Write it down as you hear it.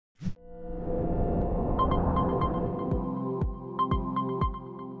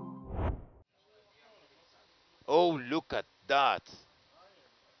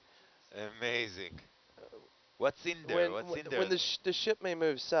that? Amazing. What's in there? What's in there? When the ship may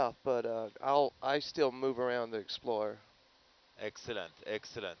move south, but I still move around to explore. Excellent,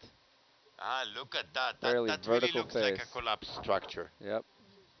 excellent. Ah, look at that. Fairly That really vertical looks like a face. collapsed structure. Yep.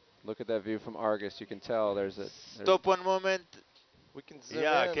 Look at that view from Argus. You can tell there's a. Stop one moment. We can zoom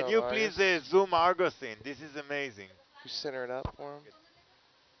Yeah, in can on you please Argus. zoom Argos in? This is amazing. You center it up for him.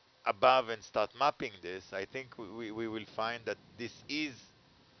 Above and start mapping this, I think we will find that this is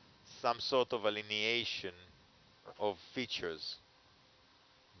some sort of alineation of features.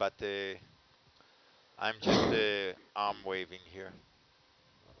 But I'm just arm waving here.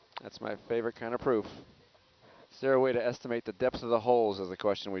 That's my favorite kind of proof. Is there a way to estimate the depth of the holes is the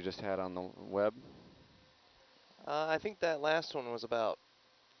question we just had on the web. I think that last one was about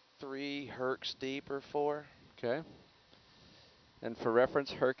 3 hercs deep or 4. Okay. And for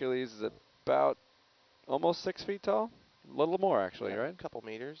reference, Hercules is about almost 6 feet tall. A little more, actually, Yeah, right? a couple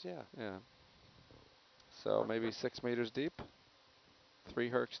meters, yeah. Yeah. So maybe 6 meters deep. 3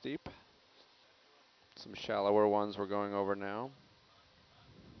 hercs deep. Some shallower ones we're going over now.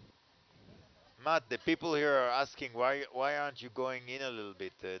 Matt, the people here are asking why aren't you going in a little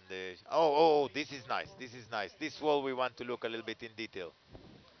bit? And this is nice. This is nice. This wall we want to look a little bit in detail.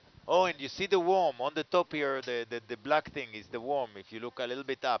 Oh, and you see the worm on the top here. The black thing is the worm. If you look a little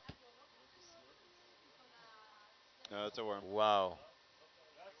bit up. No, it's a worm. Wow.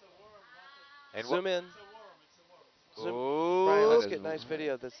 And Zoom in. Zoom. Oh, Brian, let's That get is nice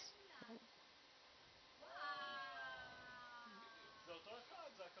video of this.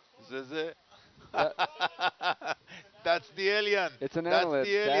 That's the alien. It's an That's annelid.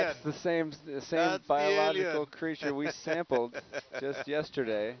 the alien. That's the same That's the biological alien. creature we sampled just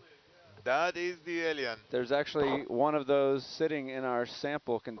yesterday. That is the alien. There's actually one of those sitting in our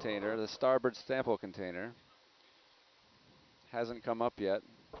sample container, the starboard sample container. Hasn't come up yet.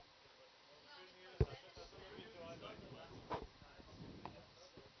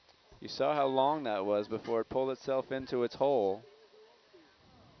 You saw how long that was before it pulled itself into its hole.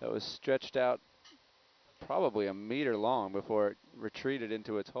 That was stretched out probably a meter long before it retreated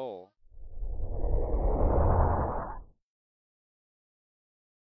into its hole.